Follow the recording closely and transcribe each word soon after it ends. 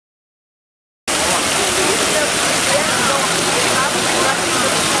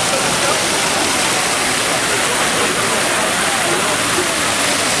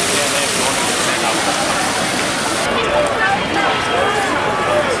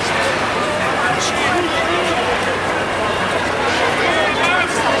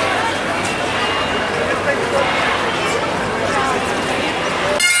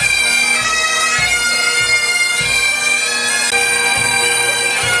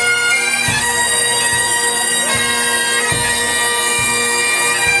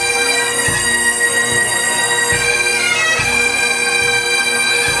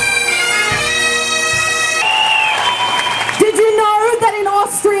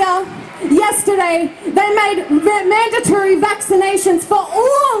yesterday they made mandatory vaccinations for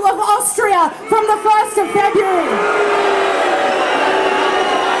all of Austria from the 1st of February.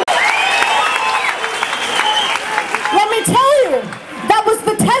 Let me tell you, that was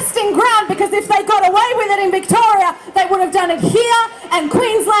the testing ground, because if they got away with it in Victoria, they would have done it here and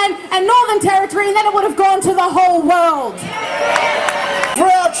Queensland and Northern Territory, and then it would have gone to the whole world. For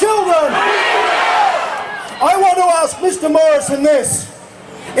our children, I want to ask Mr. Morrison this.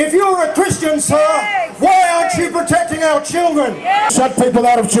 If you're a Christian, sir, why aren't you protecting our children? Shut people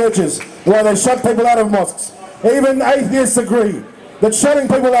out of churches, the way they shut people out of mosques. Even atheists agree that shutting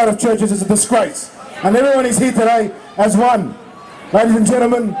people out of churches is a disgrace. And everyone is here today as one. Ladies and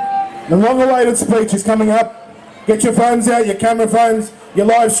gentlemen, the long-awaited speech is coming up. Get your phones out, your camera phones, your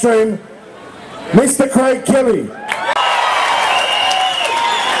live stream. Mr. Craig Kelly.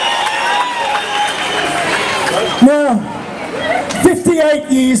 Now, 58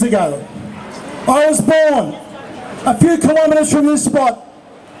 years ago, I was born a few kilometres from this spot,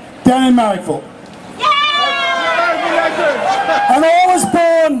 down in Marrickville. And I was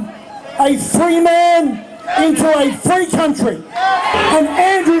born a free man into a free country. And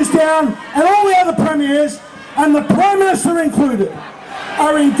Andrew's down, and all the other premiers, and the Prime Minister included,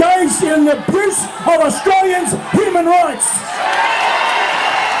 are engaged in the abuse of Australians' human rights.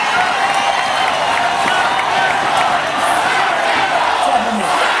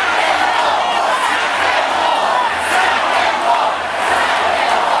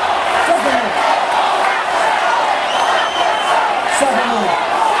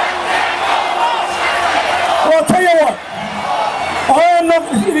 I'll tell you what,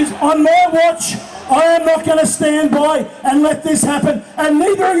 it is on my watch. I am not going to stand by and let this happen, and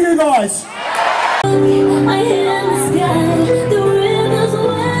neither are you guys.